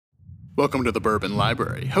Welcome to the Bourbon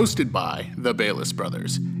Library, hosted by the Bayless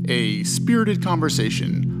Brothers. A spirited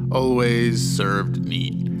conversation, always served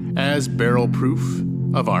neat, as barrel proof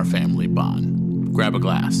of our family bond. Grab a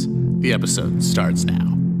glass. The episode starts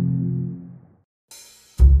now.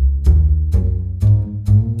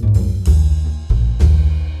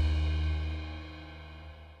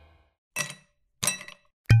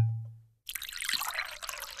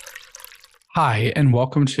 Hi, and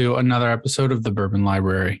welcome to another episode of the Bourbon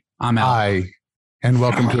Library. I'm Al. Hi, and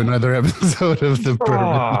welcome to another episode of the Bourbon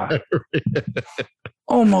Library.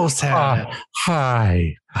 Almost had it.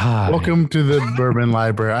 Hi. Welcome to the Bourbon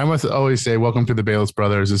Library. I must always say, welcome to the Bayless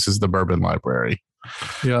Brothers. This is the Bourbon Library.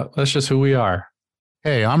 Yeah, that's just who we are.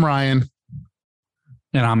 Hey, I'm Ryan.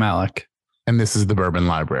 And I'm Alec. And this is the Bourbon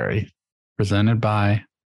Library. Presented by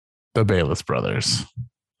the Bayless Brothers.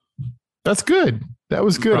 That's good. That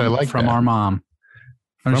was good. I like from that. Our mom.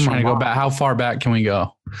 I'm just trying to go back. How far back can we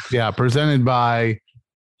go? Yeah, presented by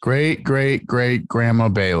great grandma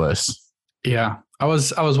Bayless. Yeah, I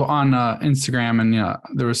was on Instagram, and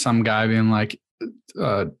there was some guy being like,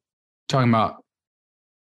 talking about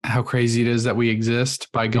how crazy it is that we exist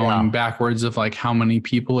by going backwards of like how many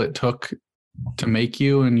people it took to make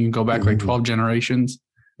you, and you go back like 12 generations.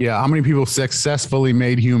 Yeah, how many people successfully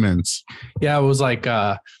made humans? Yeah, it was like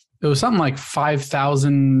it was something like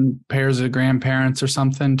 5,000 pairs of grandparents or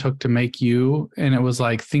something took to make you. And it was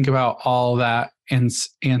like, think about all that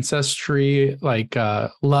ancestry, like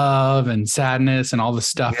love and sadness and all the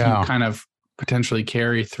stuff you kind of potentially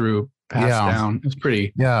carry through, passed down. It's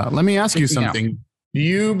pretty. Yeah. Let me ask you something. Do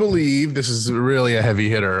you believe, this is really a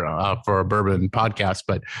heavy hitter for a bourbon podcast,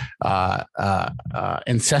 but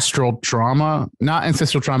ancestral trauma, not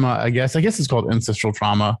ancestral trauma, I guess it's called ancestral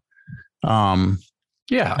trauma.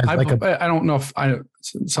 Yeah, I don't know if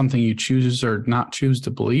it's something you choose or not choose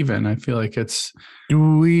to believe in. I feel like it's.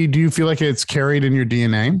 Do you feel like it's carried in your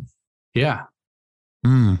DNA? Yeah.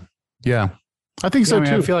 Yeah, I think so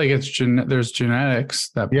too. I feel like it's there's genetics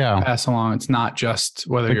that pass along. It's not just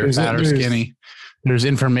whether you're fat or skinny. There's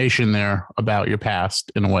information there about your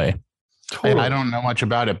past in a way. Totally. I don't know much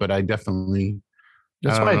about it, but I definitely.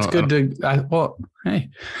 That's why it's good to. Hey,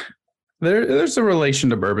 there's a relation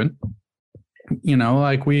to bourbon.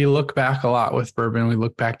 Like we look back a lot with bourbon. We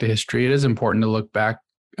look back to history. It is important to look back,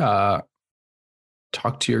 talk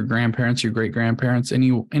to your grandparents, your great grandparents,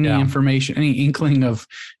 any information, any inkling of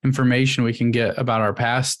information we can get about our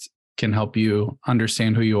past can help you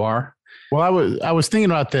understand who you are. Well, I was thinking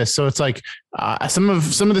about this. So it's like some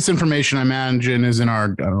of this information I imagine is in our,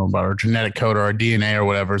 I don't know, about our genetic code or our DNA or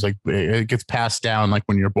whatever. It's like it gets passed down like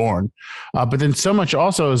when you're born. But then so much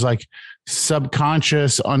also is like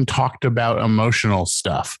subconscious, untalked about emotional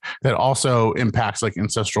stuff that also impacts like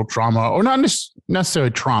ancestral trauma, or not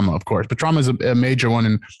necessarily trauma, of course, but trauma is a major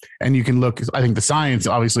one. And you can look, I think the science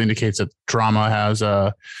obviously indicates that trauma has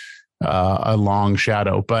a long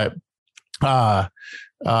shadow, but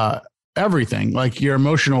everything, like your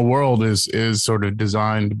emotional world is sort of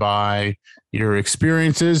designed by your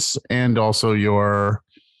experiences and also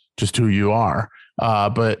just who you are.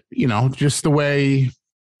 But just the way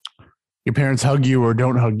your parents hug you or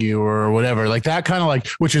don't hug you or whatever, like that kind of like,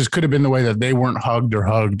 could have been the way that they weren't hugged or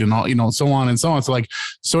hugged and all, so on and so on. So like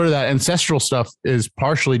sort of that ancestral stuff is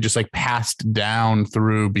partially just like passed down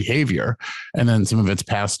through behavior. And then some of it's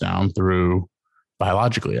passed down through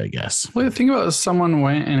biologically, I guess. Well, think about someone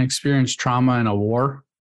went and experienced trauma in a war,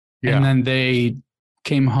 and then they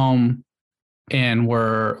came home and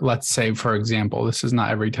were, let's say, for example, this is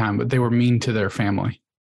not every time, but they were mean to their family.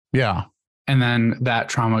 Yeah. And then that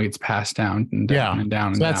trauma gets passed down and down and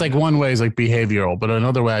down. So that's like one way is like behavioral, but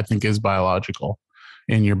another way I think is biological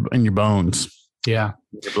in your bones. Yeah.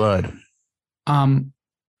 Your blood.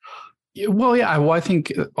 Well, I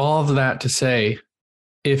think all of that to say,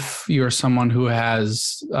 if you're someone who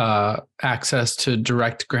has access to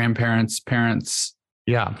direct grandparents, parents,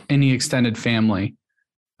 any extended family,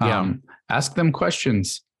 ask them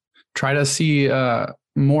questions. Try to see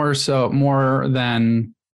more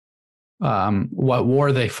than what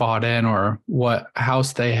war they fought in or what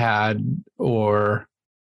house they had or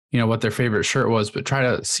what their favorite shirt was, but try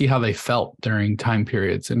to see how they felt during time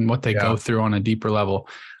periods and what they go through on a deeper level.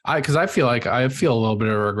 Because I feel like I feel a little bit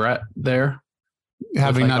of regret there.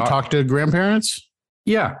 Having not talked to grandparents?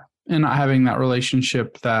 Yeah. And not having that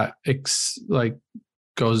relationship that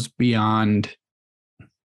goes beyond,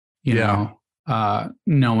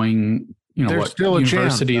 knowing, what still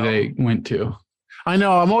university they went to. I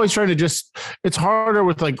know. I'm always trying to it's harder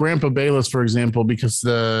with like Grandpa Bayless, for example, because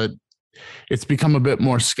it's become a bit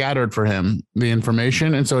more scattered for him, the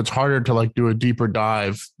information. And so it's harder to like do a deeper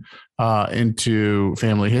dive into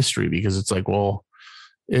family history, because it's like, well,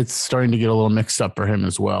 it's starting to get a little mixed up for him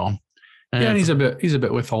as well. And he's a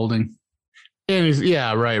bit withholding. And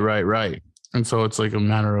right. And so it's like a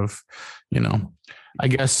matter of, I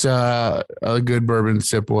guess a good bourbon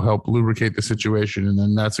sip will help lubricate the situation. And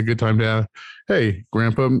then that's a good time to have, hey,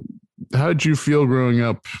 Grandpa, how did you feel growing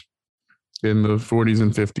up in the 40s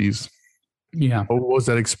and 50s? Yeah. What was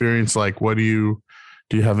that experience like? Do you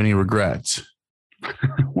have any regrets?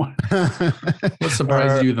 What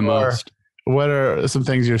surprised you the most? What are some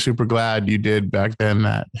things you're super glad you did back then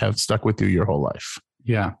that have stuck with you your whole life?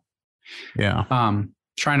 Yeah.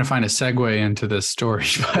 Trying to find a segue into this story.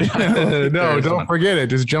 But no, don't forget it.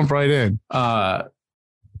 Just jump right in.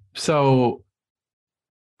 So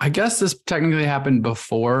I guess this technically happened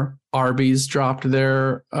before Arby's dropped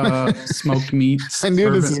their smoked meats. I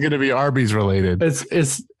knew this was going to be Arby's related.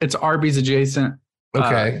 It's Arby's adjacent.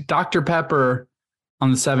 Okay. Dr. Pepper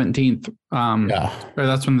on the 17th. Or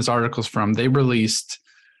that's when this article's from. They released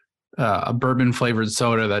a bourbon flavored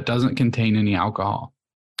soda that doesn't contain any alcohol.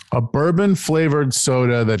 A bourbon flavored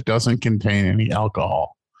soda that doesn't contain any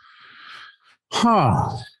alcohol.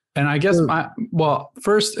 Huh. And I guess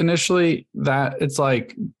first initially that it's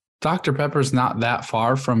like Dr. Pepper's not that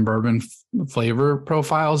far from bourbon flavor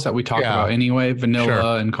profiles that we talk about anyway,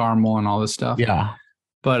 vanilla and caramel and all this stuff. Yeah.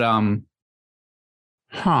 But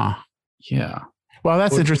yeah. Well,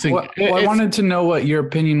 that's interesting. I wanted to know what your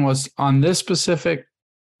opinion was on this specific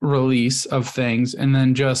release of things, and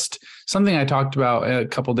then just something I talked about a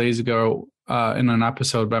couple days ago in an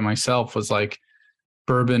episode by myself was like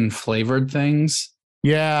bourbon flavored things.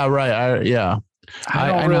 Yeah, right. I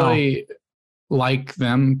don't really like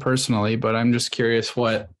them personally, but I'm just curious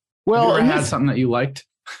what. Well, have you ever had something that you liked?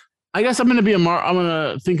 I guess I'm going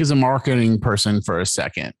to think as a marketing person for a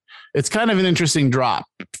second. It's kind of an interesting drop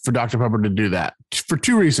for Dr. Pepper to do that for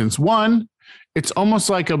two reasons. One, it's almost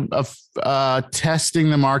like a testing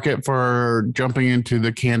the market for jumping into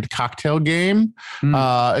the canned cocktail game.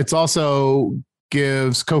 It's also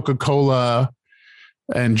gives Coca-Cola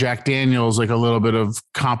and Jack Daniels like a little bit of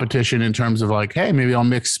competition in terms of like, hey, maybe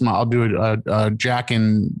I'll do a Jack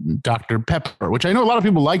and Dr. Pepper, which I know a lot of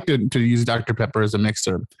people like to use Dr. Pepper as a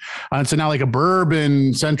mixer. And so now like a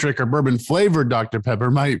bourbon centric or bourbon flavored Dr.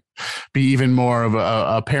 Pepper might be even more of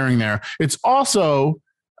a pairing there. It's also,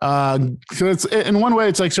 so it's in one way,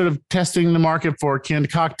 it's like sort of testing the market for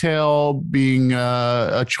canned cocktail being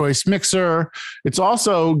a choice mixer. It's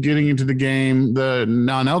also getting into the game, the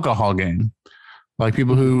non-alcohol game. Like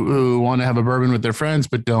people who want to have a bourbon with their friends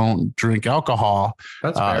but don't drink alcohol.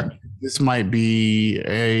 That's fair. This might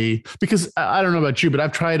be because I don't know about you, but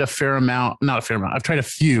I've tried I've tried a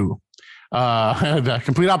few, the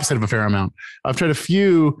complete opposite of a fair amount. I've tried a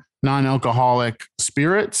few non-alcoholic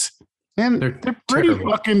spirits, and they're pretty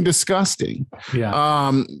terrible. Fucking disgusting.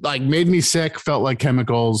 Yeah. Like made me sick, felt like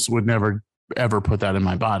chemicals, would never, ever put that in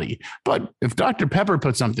my body. But if Dr. Pepper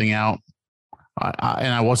put something out,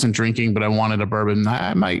 and I wasn't drinking, but I wanted a bourbon,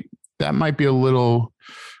 that might be a little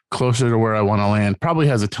closer to where I want to land. Probably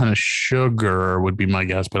has a ton of sugar would be my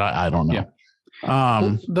guess, but I don't know.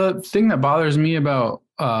 Yeah. The thing that bothers me about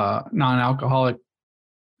non-alcoholic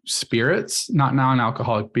spirits, not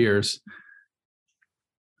non-alcoholic beers,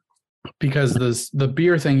 because the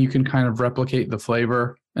beer thing, you can kind of replicate the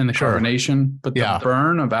flavor and the carbonation, but the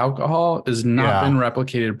burn of alcohol has not been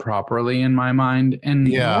replicated properly in my mind. And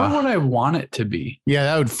what would I want it to be? Yeah,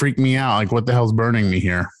 that would freak me out. Like, what the hell's burning me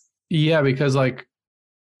here? Yeah, because like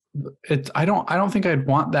I don't think I'd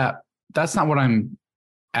want that. That's not what I'm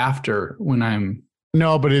after when I'm.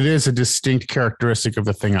 No, but it is a distinct characteristic of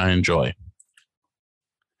the thing I enjoy.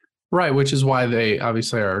 Right, which is why they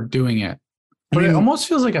obviously are doing it. But it almost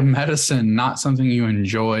feels like a medicine, not something you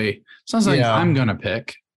enjoy. Sounds like I'm going to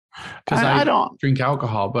pick because I don't drink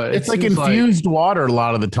alcohol, but it's like infused water a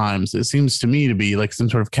lot of the times. It seems to me to be like some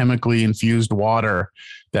sort of chemically infused water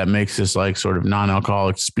that makes this like sort of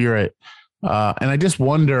non-alcoholic spirit. And I just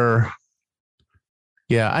wonder,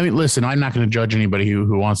 I mean, listen, I'm not going to judge anybody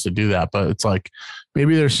who wants to do that, but it's like,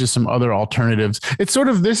 maybe there's just some other alternatives. It's sort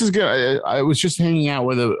of, this is good. I was just hanging out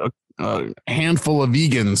with a handful of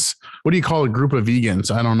vegans. What do you call a group of vegans?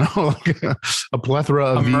 I don't know. Like a plethora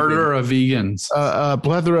of murder of vegans. A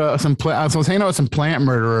plethora of I was hanging out with some plant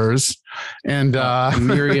murderers and a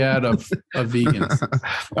myriad of vegans.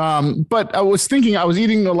 But I was thinking, I was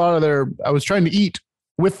eating a lot of I was trying to eat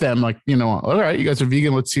with them, like, all right, you guys are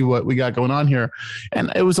vegan, let's see what we got going on here.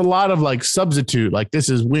 And it was a lot of like substitute, like this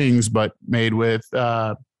is wings but made with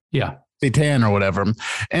seitan or whatever.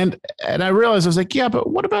 And I realized, I was like,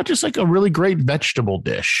 but what about just like a really great vegetable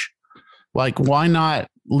dish? Like, why not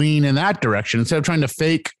lean in that direction instead of trying to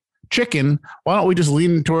fake chicken. Why don't we just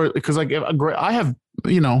lean toward, because like I have,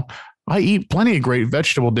 I eat plenty of great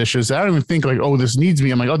vegetable dishes. I don't even think like, oh, this needs me.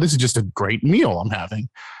 I'm like, oh, this is just a great meal I'm having.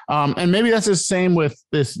 And maybe that's the same with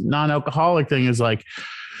this non-alcoholic thing, is like,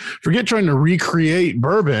 forget trying to recreate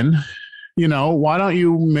bourbon. Why don't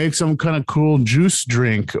you make some kind of cool juice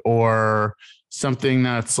drink or something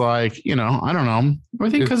that's like, I don't know. I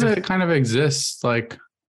think because it kind of exists, like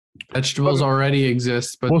vegetables already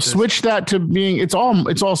exist, but we'll switch that to being, it's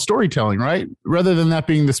all storytelling, right? Rather than that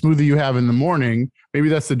being the smoothie you have in the morning, maybe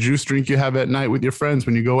that's the juice drink you have at night with your friends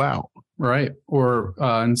when you go out. Right. Or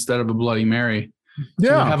instead of a Bloody Mary,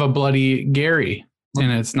 yeah, have a Bloody Gary,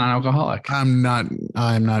 and it's non-alcoholic. I'm not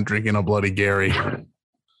drinking a Bloody Gary.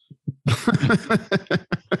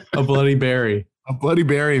 A Bloody Berry. A Bloody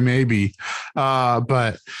Berry, maybe.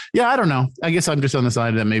 But yeah, I don't know. I guess I'm just on the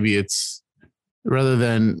side that maybe it's, rather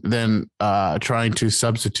than trying to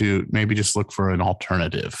substitute, maybe just look for an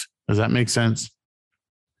alternative. Does that make sense?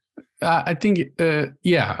 I think,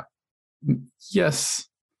 yeah. Yes.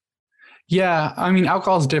 Yeah. I mean,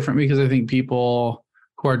 alcohol is different because I think people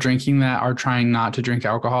who are drinking that are trying not to drink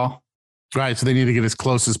alcohol. Right. So they need to get as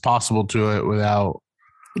close as possible to it without.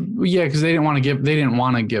 Yeah. Because they didn't want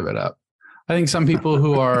to give it up. I think some people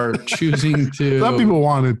who are choosing to. Some people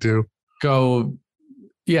wanted to go.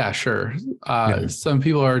 Yeah, sure. Some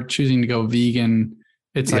people are choosing to go vegan.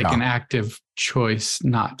 It's like an active choice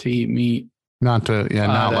not to eat meat. Not to, but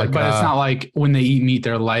it's not like when they eat meat,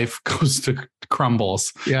 their life goes to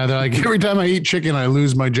crumbles. Yeah, they're like, every time I eat chicken, I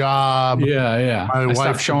lose my job. Yeah. My wife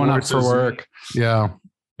stop showing up for work. Yeah.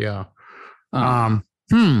 Well, how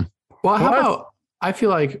about, I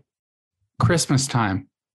feel like Christmas time,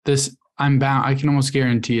 I can almost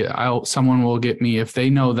guarantee it. Someone will get me, if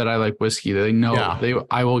they know that I like whiskey, they know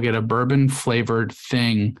I will get a bourbon flavored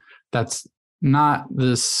thing that's not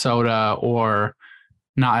the soda or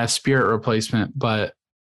not a spirit replacement, but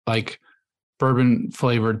like bourbon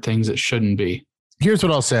flavored things that shouldn't be. Here's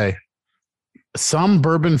what I'll say. Some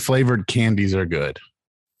bourbon flavored candies are good.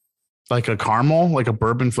 Like a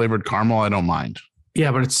bourbon flavored caramel, I don't mind.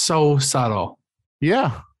 Yeah, but it's so subtle.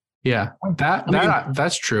 Yeah. Yeah,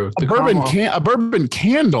 that's true. A bourbon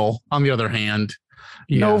candle, on the other hand,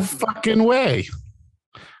 no fucking way.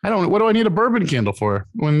 What do I need a bourbon candle for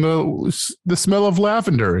when the smell of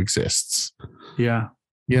lavender exists? Yeah.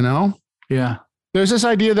 Yeah. There's this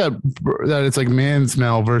idea that it's like man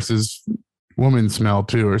smell versus woman smell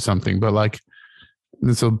too, or something. But like,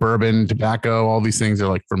 so bourbon, tobacco, all these things are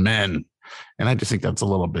like for men, and I just think that's a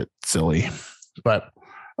little bit silly. But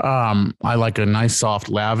I like a nice soft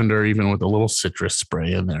lavender, even with a little citrus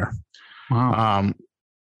spray in there. Wow.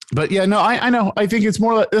 But yeah, no, I know. I think it's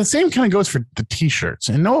more like the same kind of goes for the t-shirts.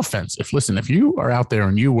 And no offense, if you are out there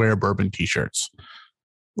and you wear bourbon t-shirts,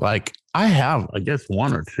 like I have, I guess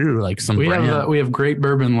one or two, like some. We have great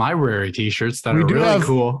bourbon library t-shirts that are really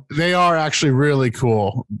cool. They are actually really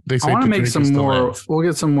cool. I want to make some more. We'll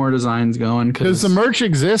get some more designs going. Does the merch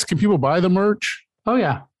exist? Can people buy the merch? Oh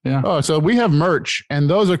yeah. Yeah. Oh, so we have merch, and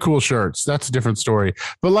those are cool shirts. That's a different story.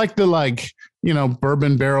 But like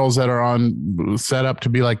bourbon barrels that are set up to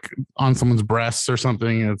be like on someone's breasts or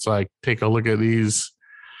something. It's like, take a look at these.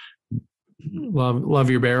 Love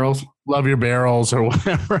your barrels. Love your barrels or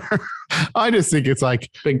whatever. I just think it's like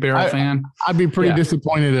big barrel fan. I'd be pretty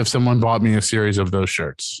disappointed if someone bought me a series of those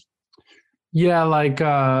shirts. Yeah, like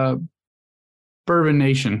Bourbon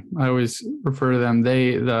Nation. I always refer to them.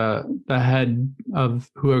 The head of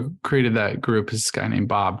who created that group is this guy named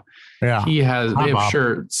Bob. Yeah. They have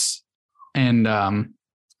shirts, and I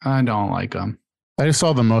don't like them. I just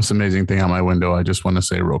saw the most amazing thing on my window. I just want to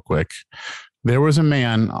say real quick. There was a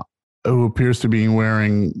man who appears to be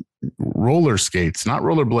wearing roller skates, not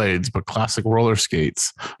roller blades, but classic roller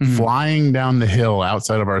skates, flying down the hill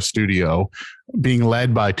outside of our studio, being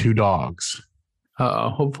led by two dogs.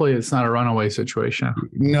 Hopefully it's not a runaway situation.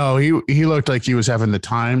 No, he looked like he was having the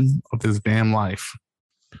time of his damn life.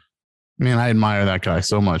 Man, I admire that guy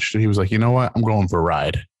so much. He was like, you know what? I'm going for a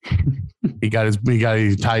ride. he took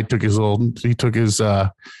his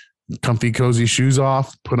comfy, cozy shoes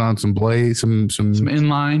off, put on some blades, some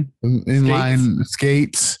inline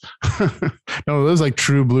skates. No, those like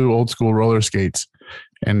true blue old school roller skates.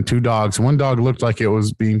 And two dogs. One dog looked like it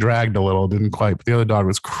was being dragged a little, didn't quite, but the other dog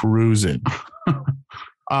was cruising.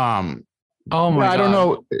 Oh my God. I don't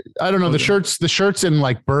know. The shirts in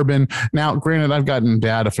like bourbon. Now, granted, I've gotten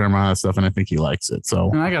Dad a fair amount of stuff, and I think he likes it.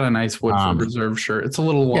 So, and I got a nice Woodford Reserve shirt. It's a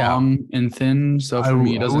little long and thin, so for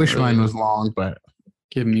me, it doesn't. I wish mine was long, but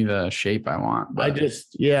give me the shape I want. But. I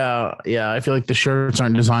just, I feel like the shirts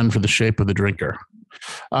aren't designed for the shape of the drinker.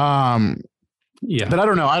 Yeah. But I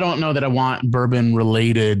don't know. I don't know that I want bourbon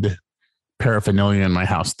related paraphernalia in my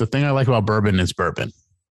house. The thing I like about bourbon is bourbon.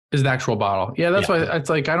 Is the actual bottle. Yeah, that's why it's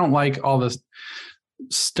like I don't like all this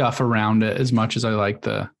stuff around it as much as I like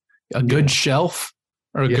a good shelf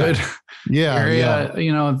or a good area,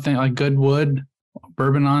 you know, thing like good wood,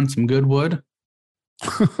 bourbon on some good wood.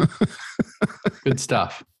 Good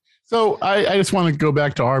stuff. So I just want to go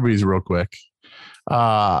back to Arby's real quick.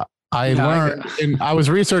 I learned, and I was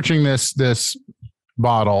researching this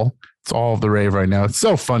bottle. It's all the rave right now. It's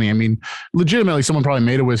so funny. I mean, legitimately, someone probably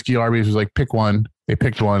made a whiskey. Arby's was like, pick one. They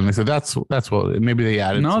picked one. And they said, that's what maybe they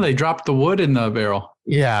added. No, they dropped the wood in the barrel.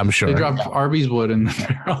 Yeah, I'm sure. They dropped Arby's wood in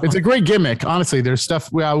the barrel. It's a great gimmick. Honestly, there's stuff,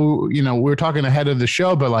 you know, we were talking ahead of the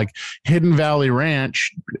show, but like Hidden Valley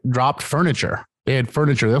Ranch dropped furniture. They had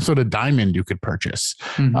furniture. They also had a diamond you could purchase.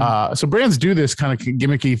 Mm-hmm. So brands do this kind of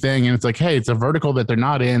gimmicky thing. And it's like, hey, it's a vertical that they're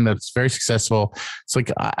not in that's very successful. It's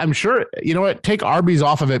like, I'm sure, you know what, take Arby's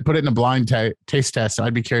off of it, put it in a blind taste test. And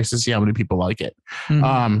I'd be curious to see how many people like it.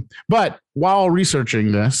 Mm-hmm. But while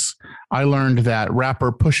researching this, I learned that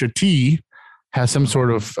rapper Pusha T has some sort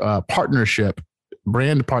of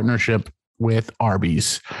brand partnership with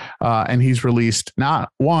Arby's. And he's released not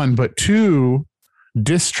one, but 2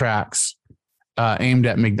 diss tracks aimed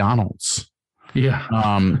at McDonald's. Yeah.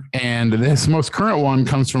 And this most current one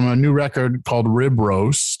comes from a new record called Rib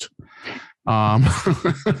Roast. And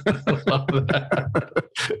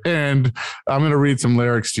I'm going to read some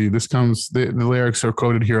lyrics to you. The lyrics are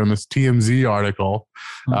quoted here on this TMZ article,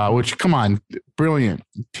 which, come on, brilliant.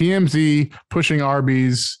 TMZ pushing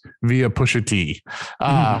Arby's via Pusha T.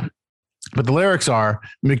 But the lyrics are,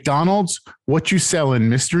 McDonald's, what you selling,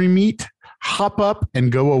 mystery meat? Hop up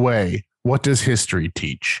and go away. What does history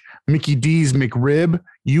teach? Mickey D's McRib,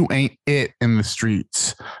 you ain't it in the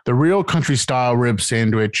streets. The real country style rib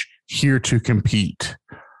sandwich here to compete.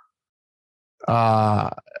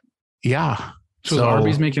 Yeah. So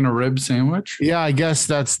Arby's making a rib sandwich? Yeah, I guess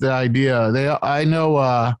that's the idea. I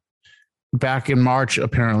know back in March,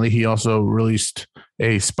 apparently he also released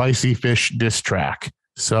a spicy fish diss track.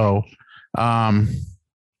 So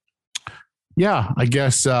yeah, I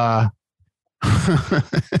guess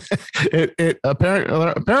it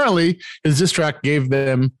apparently his diss track gave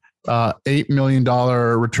them $8 million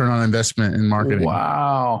return on investment in marketing.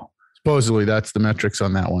 Wow. Supposedly that's the metrics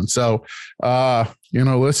on that one. So you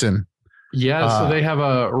know, listen. Yeah, so they have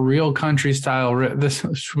a real country style. This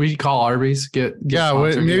we call Arby's. Maybe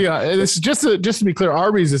it's just to be clear,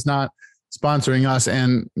 Arby's is not sponsoring us,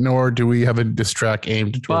 and nor do we have a diss track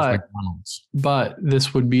aimed towards McDonald's. But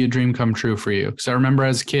this would be a dream come true for you, because I remember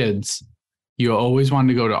as kids, you always wanted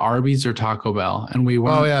to go to Arby's or Taco Bell, and we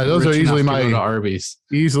weren't. Oh yeah, those are easily Arby's.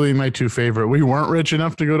 Easily my 2 favorite. We weren't rich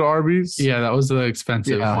enough to go to Arby's. Yeah, that was the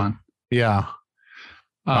expensive one. Yeah.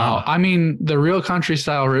 I mean, the real country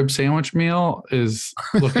style rib sandwich meal is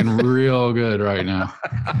looking real good right now.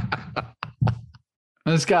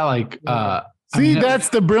 It's got like. That's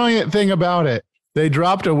the brilliant thing about it. They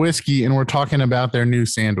dropped a whiskey, and we're talking about their new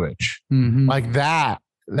sandwich. Mm-hmm. Like that.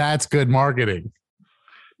 That's good marketing.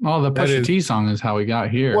 Oh, the Pusha T song is how we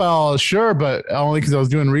got here. Well, sure, but only because I was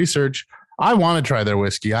doing research. I want to try their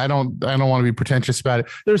whiskey. I don't want to be pretentious about it.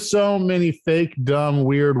 There's so many fake, dumb,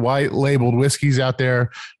 weird, white labeled whiskeys out there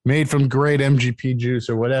made from great MGP juice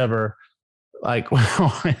or whatever. Like,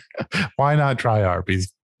 why not try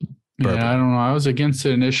Arby's bourbon? Yeah, I don't know. I was against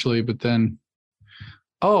it initially, but then,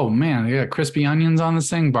 oh man, they got crispy onions on this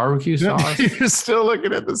thing, barbecue sauce. You're still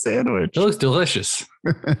looking at the sandwich. It looks delicious.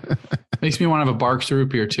 Makes me want to have a Barks root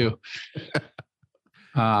beer too.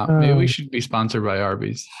 Maybe we should be sponsored by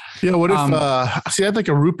Arby's. Yeah. What if? I'd like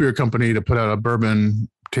a root beer company to put out a bourbon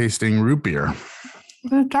tasting root beer.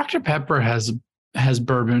 Dr. Pepper has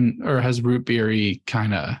bourbon or has root beery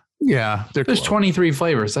kind of. Yeah, there's 23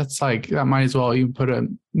 flavors. That's like that might as well you put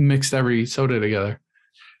mix every soda together.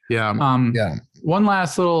 Yeah. Yeah. One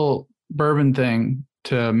last little bourbon thing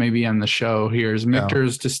to maybe end the show here is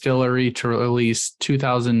Michter's Distillery to release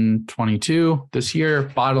 2022 this year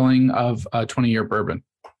bottling of a 20-year bourbon.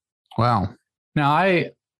 Wow. Now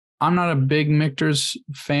I'm not a big Michter's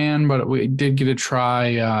fan, but we did get to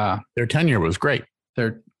try. Their 10-year was great.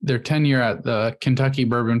 Their 10-year at the Kentucky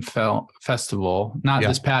Bourbon Festival, not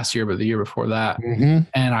this past year, but the year before that. Mm-hmm.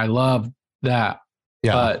 And I love that.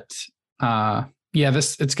 Yeah. But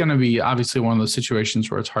it's going to be obviously one of those situations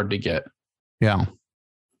where it's hard to get. Yeah.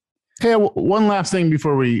 Hey, one last thing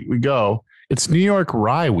before we go. It's New York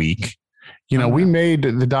Rye Week. You know, we made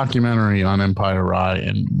the documentary on Empire Rye,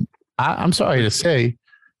 and I'm sorry to say,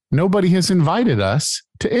 nobody has invited us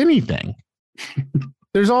to anything.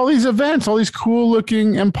 There's all these events, all these cool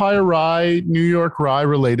looking Empire Rye, New York Rye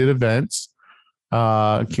related events.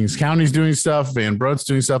 Kings County's doing stuff. Van Brunt's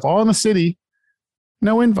doing stuff. All in the city.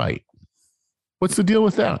 No invite. What's the deal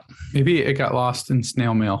with that? Maybe it got lost in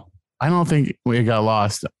snail mail. I don't think we got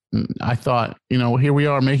lost. I thought, here we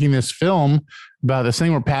are making this film about this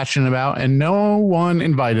thing we're passionate about, and no one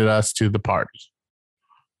invited us to the party.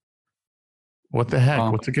 What the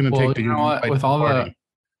heck? What's it going to take to get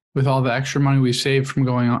with all the extra money we saved from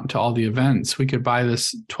going on to all the events, we could buy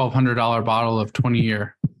this $1,200 bottle of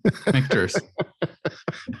 20-year Michter's.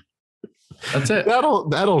 That's it.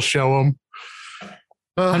 That'll show them.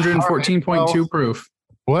 114.2 proof.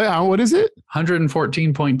 What is it?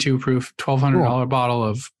 114.2 proof, $1,200 bottle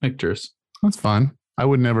of Michter's. That's fun. I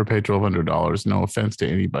would never pay $1,200. No offense to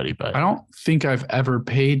anybody, but I don't think I've ever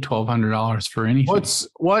paid $1,200 for anything.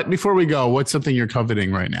 Before we go, what's something you're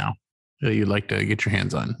coveting right now that you'd like to get your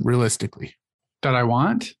hands on, realistically? That I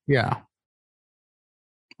want? Yeah.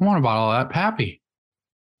 I want a bottle of that Pappy.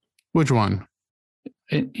 Which one?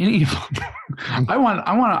 Any of them. I want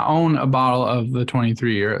to own a bottle of the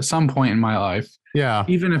 23 year at some point in my life. Yeah.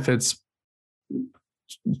 Even if it's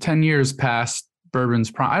 10 years past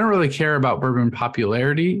bourbon's prime. I don't really care about bourbon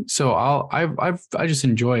popularity, so I just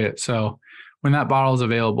enjoy it. So when that bottle is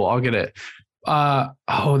available, I'll get it.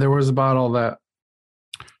 There was a bottle that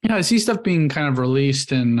I see stuff being kind of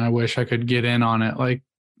released, and I wish I could get in on it. Like,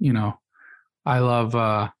 I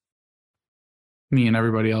love me and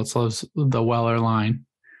everybody else loves the Weller line.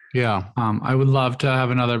 Yeah. I would love to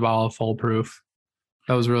have another bottle of Full Proof.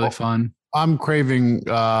 That was really fun. I'm craving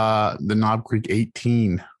the Knob Creek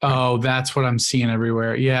 18. Oh, that's what I'm seeing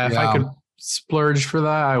everywhere. Yeah, if I could splurge for that,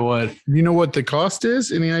 I would. You know what the cost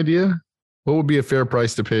is? Any idea? What would be a fair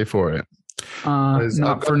price to pay for it?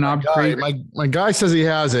 Not for Knob Creek. My guy says he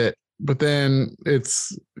has it, but then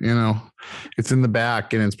it's it's in the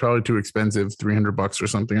back and it's probably too expensive, $300 or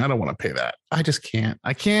something. I don't want to pay that. I just can't.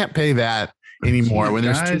 I can't pay that anymore when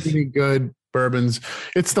there's too many good bourbons.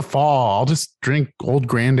 It's the fall. I'll just drink Old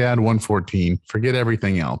Granddad 114. Forget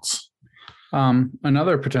everything else.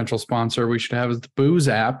 Another potential sponsor we should have is the Booze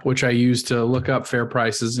app, which I use to look up fair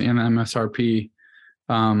prices and MSRP.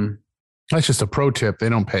 That's just a pro tip. They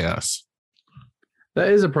don't pay us. That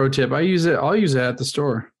is a pro tip. I'll use it at the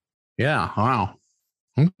store. Yeah. Wow.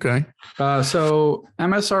 Okay. So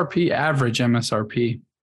average MSRP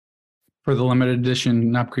for the limited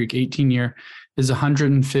edition Knob Creek 18-year is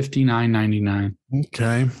 $159.99.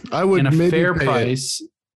 Okay. I would. And a maybe fair price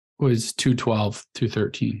was $212,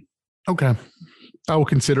 $213. Okay. I will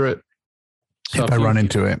consider it if I run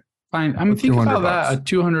into it. Fine. I mean, think about that. A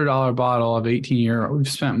 $200 bottle of 18-year. We've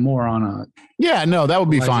spent more on a. Yeah, no, that would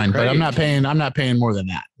be fine, but I'm not paying more than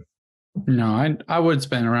that. No, I would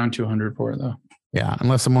spend around $200 for it though. Yeah,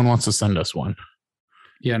 unless someone wants to send us one.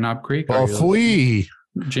 Yeah, Knob Creek.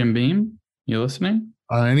 Jim Beam, you listening?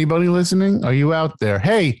 Anybody listening? Are you out there?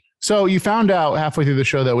 Hey, so you found out halfway through the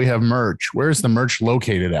show that we have merch. Where's the merch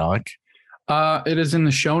located, Alec? It is in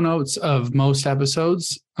the show notes of most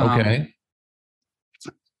episodes. Okay.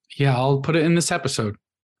 Yeah, I'll put it in this episode.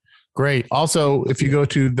 Great. Also, if you go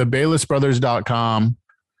to thebaylessbrothers.com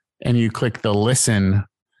and you click the listen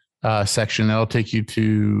section, that'll take you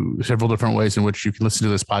to several different ways in which you can listen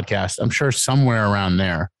to this podcast. I'm sure somewhere around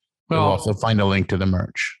there, you'll also find a link to the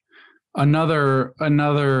merch. Another,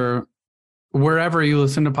 wherever you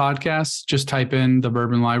listen to podcasts, just type in the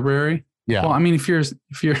Bourbon Library. Yeah. Well, I mean, if you're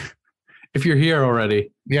here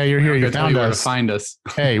already. Yeah, you're here. You found us. Where to find us.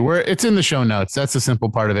 Hey, it's in the show notes. That's the simple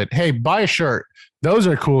part of it. Hey, buy a shirt. Those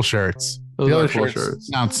are cool shirts. Those are cool shirts.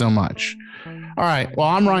 Not so much. All right. Well,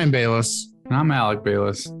 I'm Ryan Bayless. And I'm Alec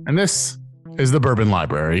Bayless. And this is the Bourbon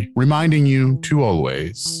Library, reminding you to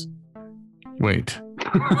always wait.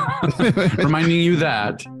 Reminding you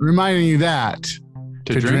that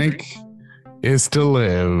to drink is to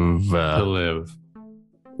live.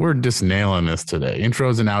 We're just nailing this today.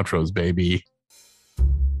 Intros and outros, baby.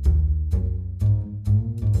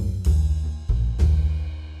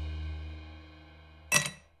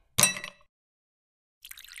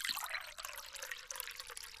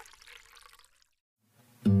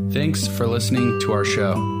 Thanks for listening to our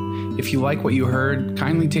show. If you like what you heard,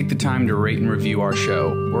 kindly take the time to rate and review our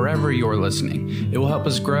show wherever you're listening. It will help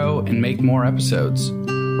us grow and make more episodes.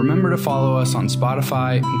 Remember to follow us on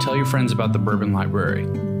Spotify and tell your friends about the Bourbon Library.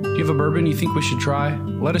 Do you have a bourbon you think we should try?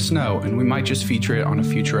 Let us know, and we might just feature it on a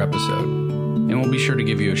future episode. And we'll be sure to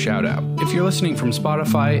give you a shout out. If you're listening from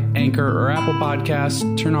Spotify, Anchor, or Apple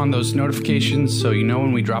Podcasts, turn on those notifications so you know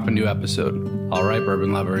when we drop a new episode. All right,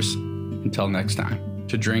 bourbon lovers. Until next time,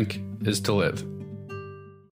 to drink is to live.